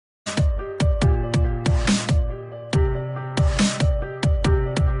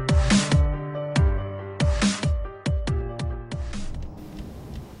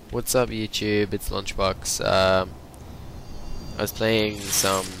What's up YouTube, it's Lunchbox. I was playing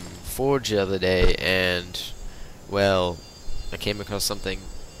some Forge the other day and, well, I came across something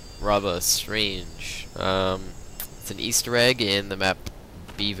rather strange. It's an Easter egg in the map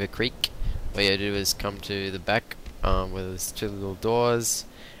Beaver Creek. What you do is come to the back where there's two little doors,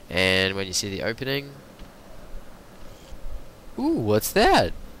 and when you see the opening... Ooh, what's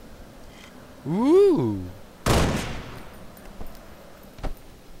that? Ooh!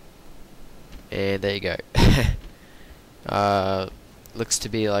 And there you go. Looks to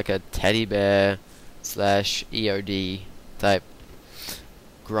be like a teddy bear slash EOD type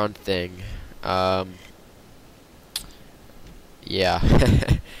grunt thing. Yeah,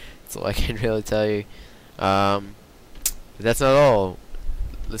 that's all I can really tell you. But that's not all.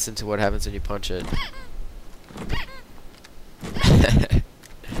 Listen to what happens when you punch it.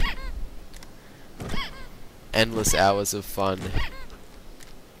 Endless hours of fun.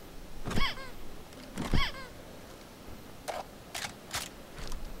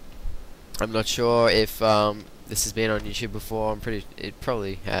 I'm not sure if this has been on YouTube before. It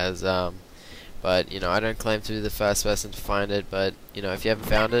probably has, but you know, I don't claim to be the first person to find it. But you know, if you haven't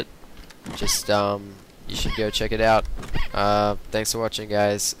found it, just you should go check it out. Thanks for watching,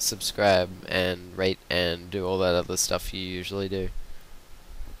 guys. Subscribe and rate and do all that other stuff you usually do.